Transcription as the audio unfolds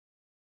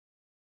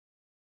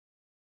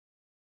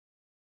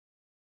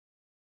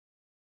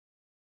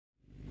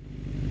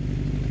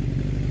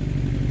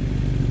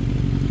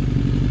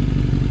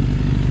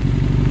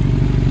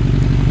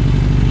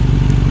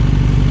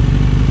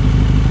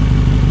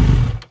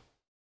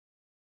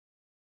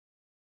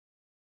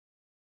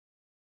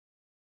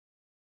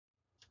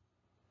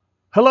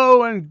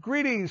Hello and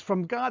greetings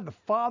from God the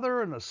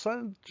Father and the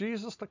Son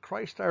Jesus the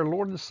Christ, our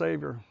Lord and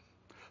Savior.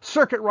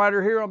 Circuit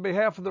Rider here on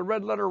behalf of the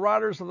Red Letter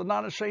Riders of the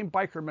Non Ashamed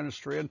Biker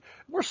Ministry, and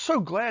we're so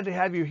glad to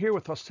have you here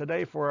with us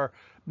today for our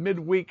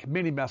midweek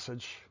mini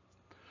message.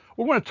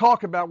 We're going to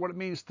talk about what it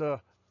means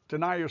to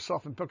deny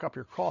yourself and pick up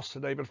your cross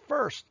today. But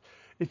first,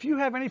 if you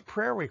have any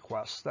prayer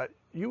requests that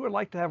you would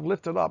like to have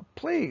lifted up,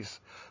 please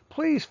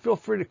feel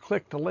free to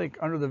click the link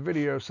under the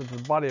video so that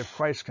the body of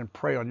Christ can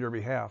pray on your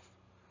behalf.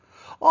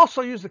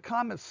 Also use the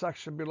comments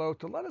section below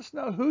to let us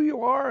know who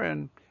you are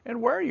and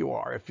where you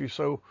are if you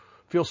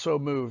feel so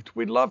moved.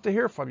 We'd love to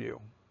hear from you.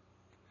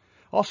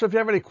 Also, if you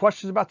have any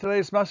questions about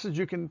today's message,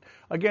 you can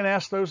again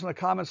ask those in the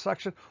comments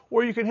section,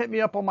 or you can hit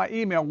me up on my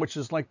email, which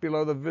is linked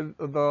below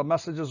the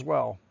message as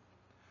well.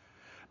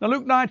 Now,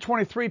 Luke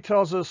 9:23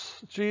 tells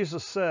us,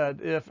 Jesus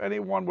said, if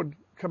anyone would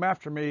come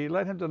after me,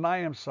 let him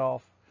deny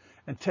himself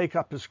and take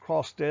up his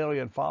cross daily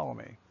and follow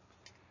me.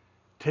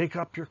 Take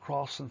up your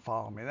cross and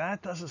follow me.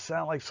 That doesn't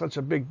sound like such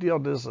a big deal,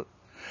 does it?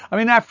 I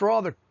mean, after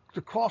all, the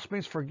cross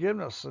means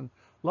forgiveness and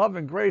love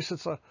and grace.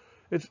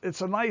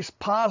 It's a nice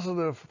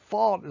positive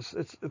thought.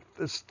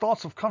 It's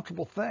thoughts of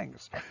comfortable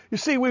things. You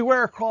see, we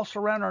wear a cross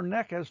around our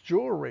neck as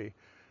jewelry.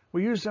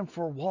 We use them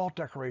for wall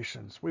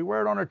decorations. We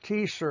wear it on our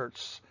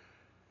T-shirts.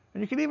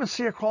 And you can even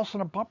see a cross on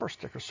a bumper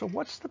sticker. So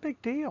what's the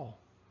big deal?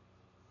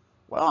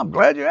 Well, I'm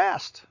glad you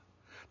asked.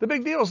 The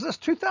big deal is this.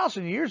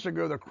 2,000 years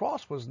ago, the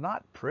cross was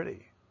not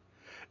pretty.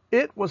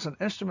 It was an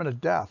instrument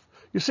of death.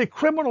 You see,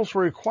 criminals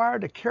were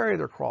required to carry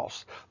their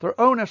cross, their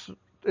own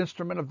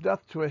instrument of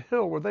death, to a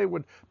hill where they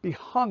would be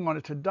hung on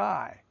it to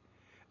die.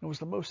 It was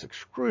the most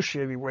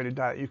excruciating way to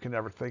die that you can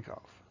ever think of.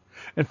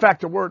 In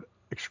fact, the word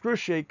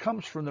excruciate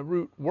comes from the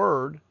root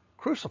word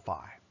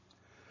crucify.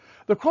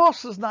 The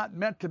cross is not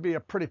meant to be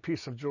a pretty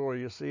piece of jewelry,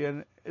 you see,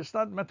 and it's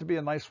not meant to be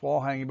a nice wall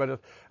hanging,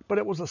 but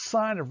it was a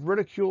sign of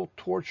ridicule,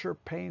 torture,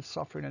 pain,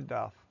 suffering, and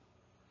death.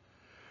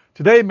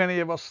 Today, many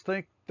of us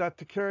think that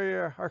to carry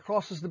our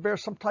cross is to bear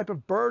some type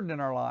of burden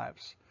in our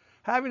lives,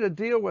 having to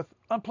deal with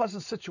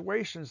unpleasant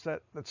situations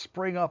that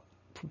spring up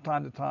from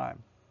time to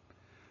time.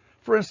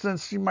 For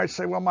instance, you might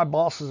say, well, my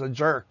boss is a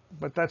jerk,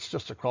 but that's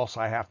just a cross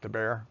I have to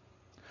bear.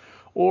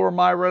 Or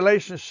my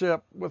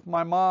relationship with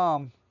my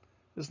mom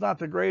is not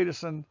the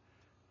greatest, and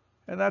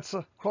that's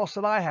a cross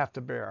that I have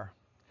to bear.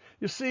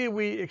 You see,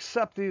 we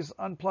accept these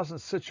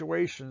unpleasant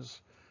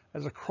situations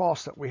as a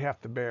cross that we have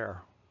to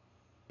bear.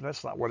 But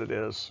that's not what it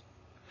is.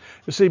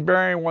 You see,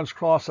 bearing one's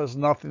cross has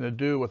nothing to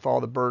do with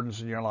all the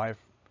burdens in your life.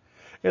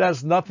 It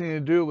has nothing to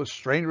do with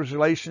strangers'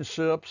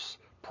 relationships,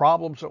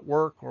 problems at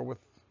work, or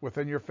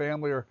within your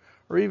family, or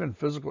even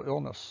physical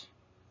illness.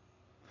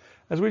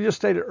 As we just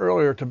stated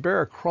earlier, to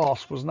bear a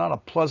cross was not a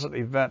pleasant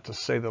event, to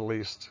say the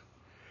least.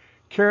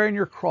 Carrying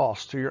your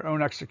cross to your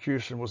own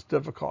execution was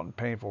difficult and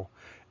painful.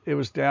 It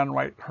was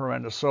downright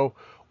horrendous. So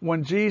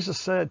when Jesus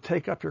said,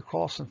 take up your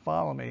cross and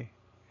follow me,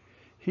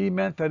 he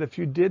meant that if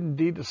you did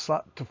indeed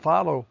to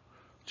follow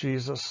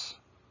Jesus,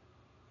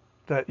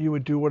 that you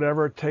would do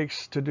whatever it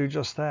takes to do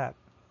just that,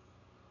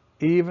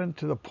 even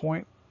to the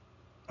point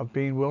of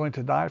being willing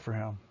to die for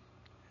him.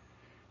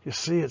 You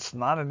see, it's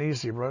not an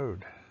easy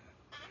road.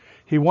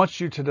 He wants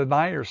you to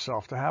deny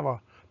yourself, to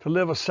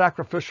live a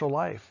sacrificial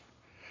life.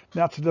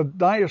 Now, to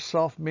deny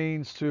yourself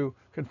means to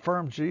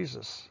confirm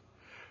Jesus.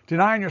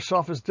 Denying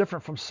yourself is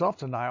different from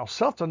self-denial.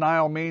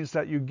 Self-denial means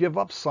that you give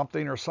up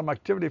something or some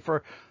activity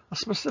for a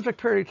specific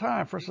period of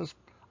time. For instance,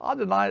 I'll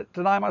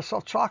deny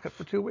myself chocolate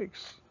for 2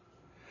 weeks.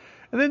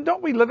 And then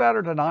don't we live out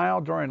our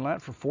denial during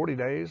Lent for 40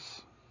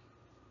 days?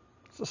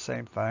 It's the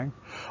same thing.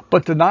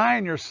 But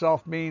denying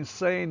yourself means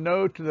saying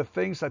no to the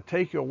things that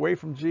take you away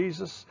from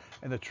Jesus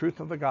and the truth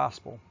of the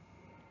gospel.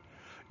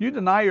 You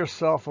deny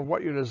yourself of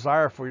what you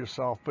desire for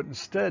yourself, but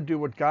instead do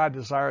what God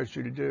desires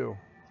you to do.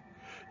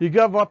 You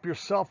give up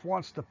yourself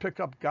once to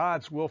pick up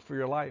God's will for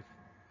your life.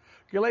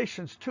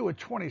 Galatians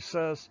 2:20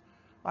 says,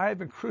 I have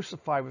been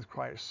crucified with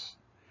Christ.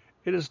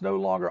 It is no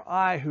longer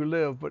I who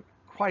live, but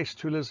Christ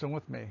who lives in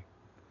with me.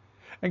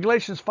 And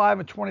Galatians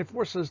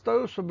 5:24 says,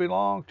 those who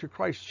belong to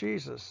Christ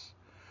Jesus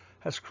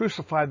has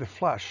crucified the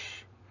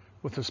flesh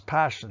with its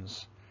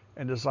passions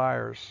and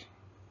desires.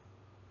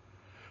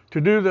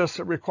 To do this,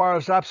 it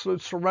requires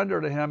absolute surrender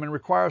to him and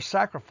requires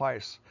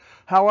sacrifice.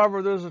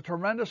 However, there's a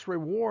tremendous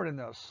reward in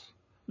this.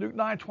 Luke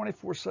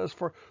 9:24 says,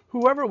 for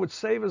whoever would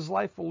save his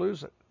life will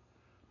lose it,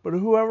 but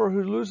whoever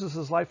who loses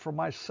his life for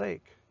my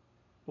sake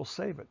will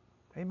save it.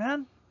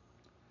 Amen?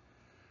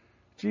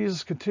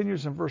 Jesus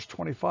continues in verse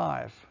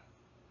 25.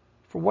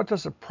 For what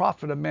does it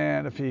profit a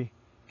man if he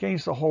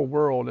gains the whole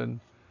world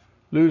and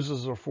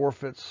loses or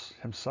forfeits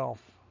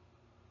himself?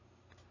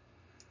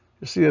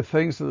 You see, the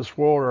things of this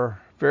world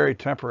are very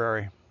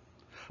temporary.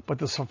 But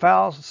the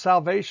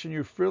salvation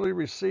you freely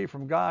receive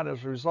from God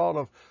as a result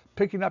of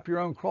picking up your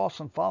own cross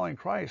and following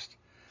Christ,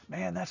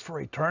 man, that's for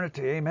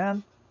eternity.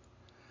 Amen?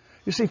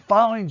 You see,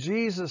 following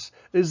Jesus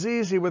is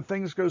easy when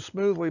things go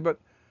smoothly, but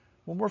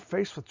when we're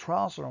faced with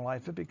trials in our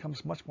life, it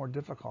becomes much more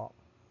difficult.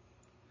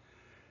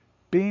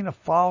 Being a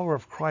follower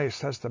of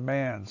Christ has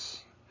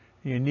demands.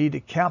 You need to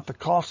count the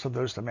cost of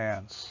those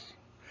demands.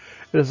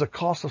 It is a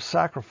cost of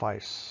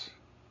sacrifice.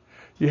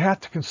 You have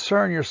to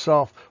concern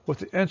yourself with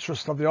the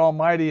interest of the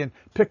Almighty and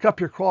pick up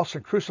your cross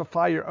and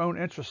crucify your own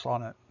interests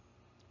on it.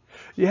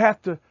 You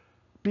have to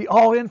be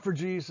all in for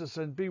Jesus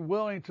and be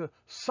willing to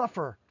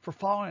suffer for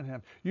following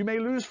him. You may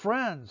lose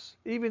friends,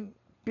 even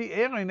be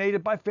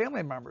alienated by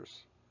family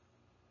members.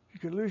 You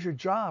could lose your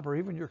job or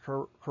even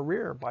your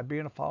career by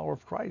being a follower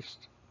of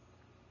Christ.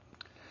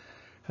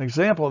 An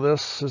example of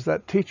this is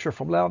that teacher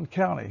from Loudoun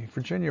County,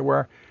 Virginia,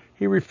 where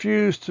he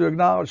refused to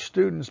acknowledge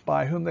students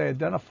by whom they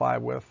identify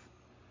with,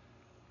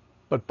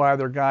 but by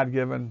their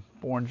God-given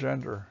born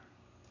gender.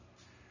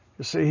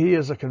 You see, he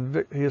is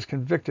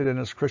convicted in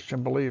his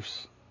Christian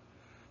beliefs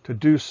to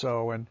do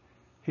so, and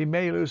he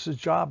may lose his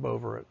job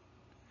over it.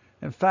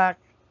 In fact,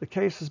 the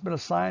case has been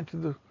assigned to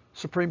the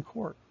Supreme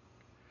Court.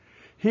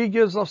 He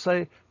gives us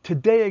a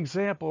today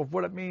example of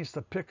what it means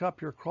to pick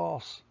up your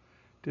cross,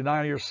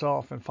 deny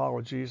yourself, and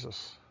follow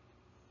Jesus.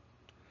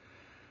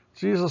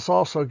 Jesus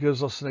also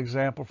gives us an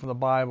example from the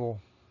Bible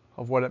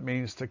of what it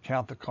means to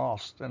count the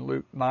cost in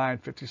Luke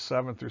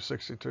 9:57 through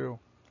 62.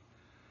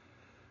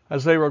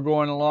 As they were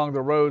going along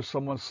the road,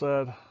 someone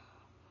said,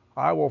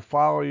 "I will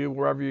follow you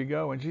wherever you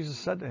go." And Jesus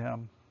said to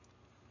him,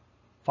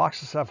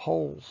 "Foxes have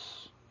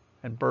holes,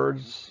 and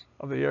birds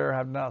of the air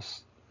have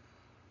nests,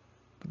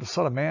 but the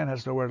Son of Man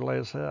has nowhere to lay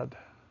his head."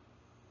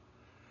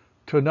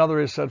 To another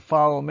he said,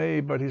 "Follow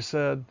me." But he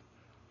said,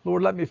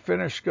 "Lord, let me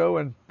go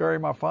and bury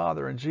my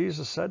father." And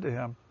Jesus said to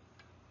him,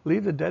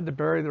 "Leave the dead to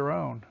bury their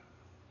own.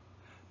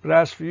 But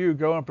as for you,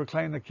 go and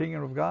proclaim the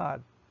kingdom of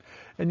God."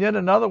 And yet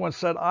another one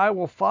said, "I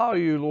will follow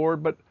you,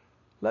 Lord, but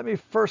let me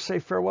first say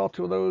farewell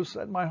to those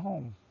at my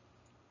home."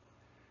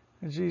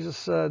 And Jesus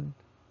said,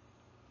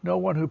 "No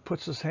one who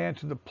puts his hand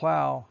to the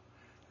plow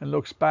and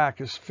looks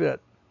back is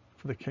fit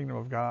for the kingdom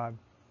of God."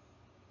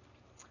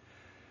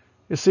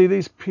 You see,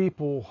 these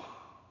people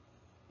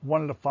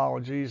wanted to follow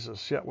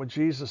Jesus, yet when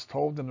Jesus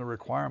told them the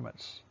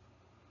requirements,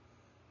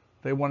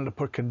 they wanted to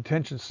put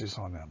contingencies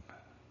on them.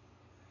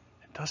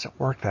 It doesn't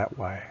work that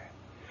way.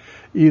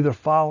 You either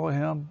follow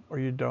him or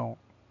you don't.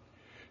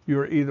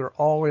 You're either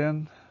all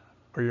in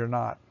or you're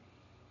not.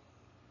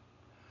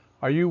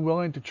 Are you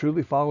willing to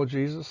truly follow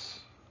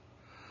Jesus?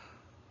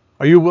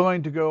 Are you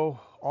willing to go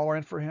all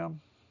in for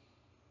him?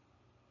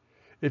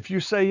 If you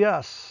say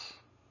yes,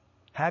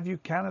 have you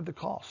counted the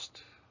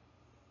cost?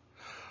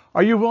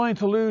 Are you willing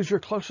to lose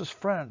your closest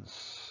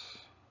friends,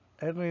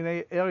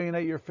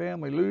 alienate your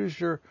family, lose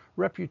your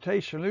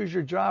reputation, lose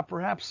your job,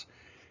 perhaps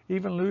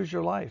even lose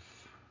your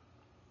life?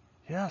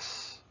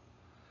 Yes.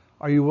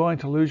 Are you willing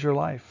to lose your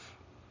life?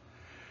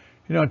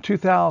 You know, in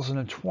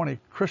 2020,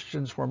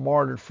 Christians were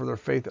martyred for their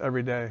faith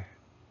every day.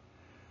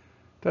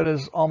 That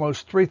is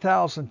almost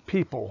 3,000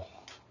 people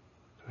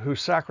who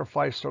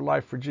sacrificed their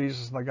life for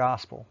Jesus and the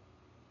gospel.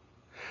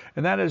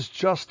 And that is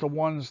just the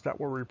ones that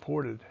were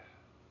reported.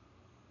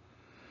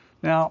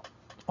 Now,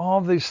 all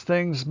of these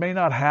things may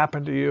not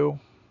happen to you,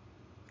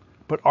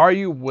 but are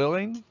you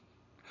willing?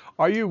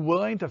 Are you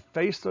willing to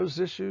face those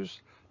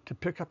issues, to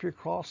pick up your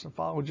cross and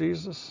follow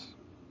Jesus?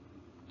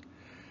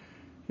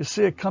 You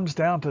see, it comes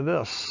down to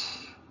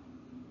this: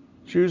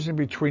 choosing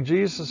between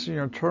Jesus and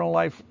your eternal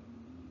life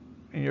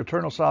and your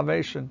eternal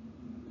salvation,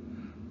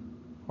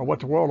 or what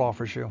the world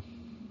offers you.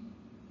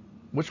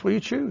 Which will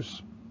you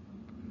choose?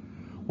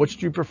 Which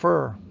do you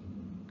prefer?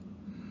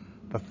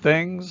 The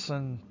things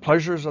and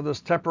pleasures of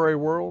this temporary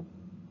world,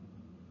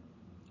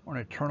 or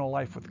an eternal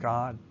life with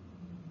God?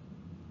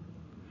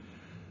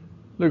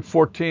 Luke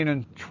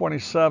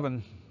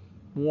 14:27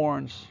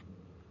 warns,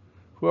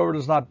 "Whoever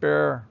does not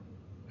bear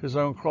his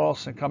own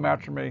cross and come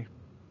after me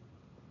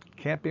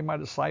can't be my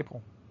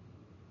disciple."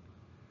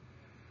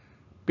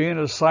 Being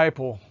a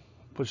disciple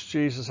puts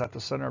Jesus at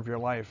the center of your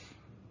life.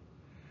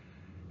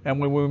 And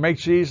when we make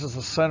Jesus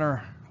the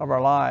center of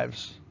our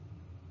lives,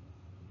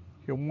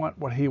 you want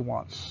what he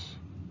wants.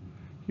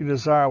 You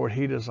desire what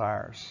he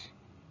desires.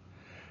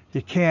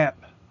 You can't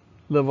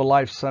live a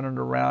life centered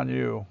around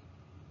you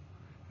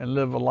and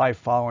live a life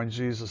following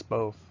Jesus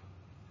both.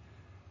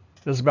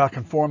 It is about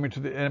conforming to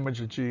the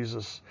image of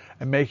Jesus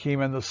and making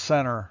him in the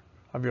center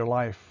of your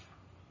life.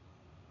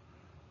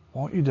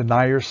 Won't you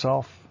deny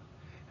yourself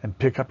and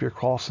pick up your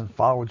cross and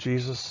follow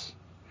Jesus?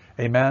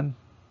 Amen?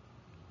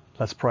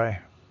 Let's pray.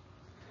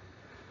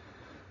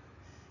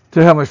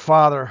 Dear Heavenly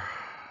Father,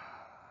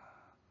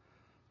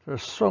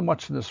 there's so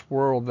much in this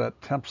world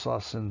that tempts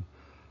us and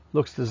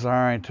looks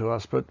desiring to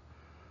us, but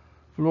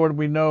Lord,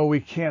 we know we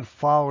can't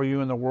follow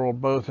you in the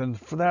world both, and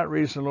for that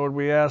reason, Lord,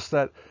 we ask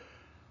that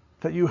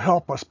you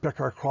help us pick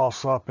our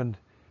cross up and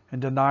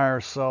deny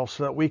ourselves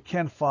so that we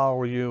can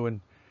follow you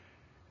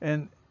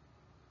and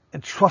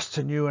trust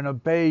in you and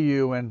obey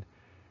you and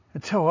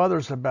tell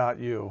others about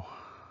you.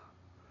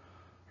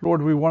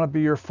 Lord, we want to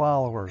be your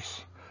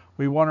followers.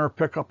 We want to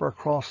pick up our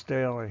cross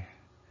daily,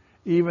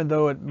 even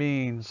though it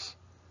means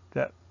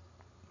that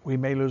we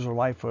may lose our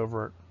life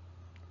over it.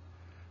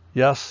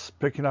 Yes,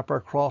 picking up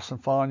our cross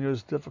and following you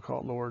is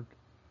difficult, Lord,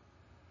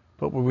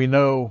 but we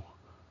know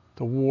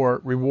the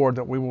reward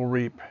that we will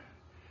reap,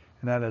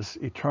 and that is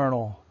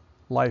eternal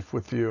life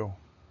with you.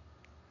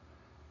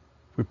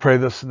 We pray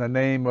this in the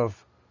name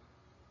of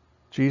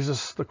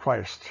Jesus the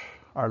Christ,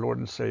 our Lord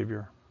and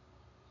Savior.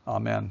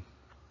 Amen.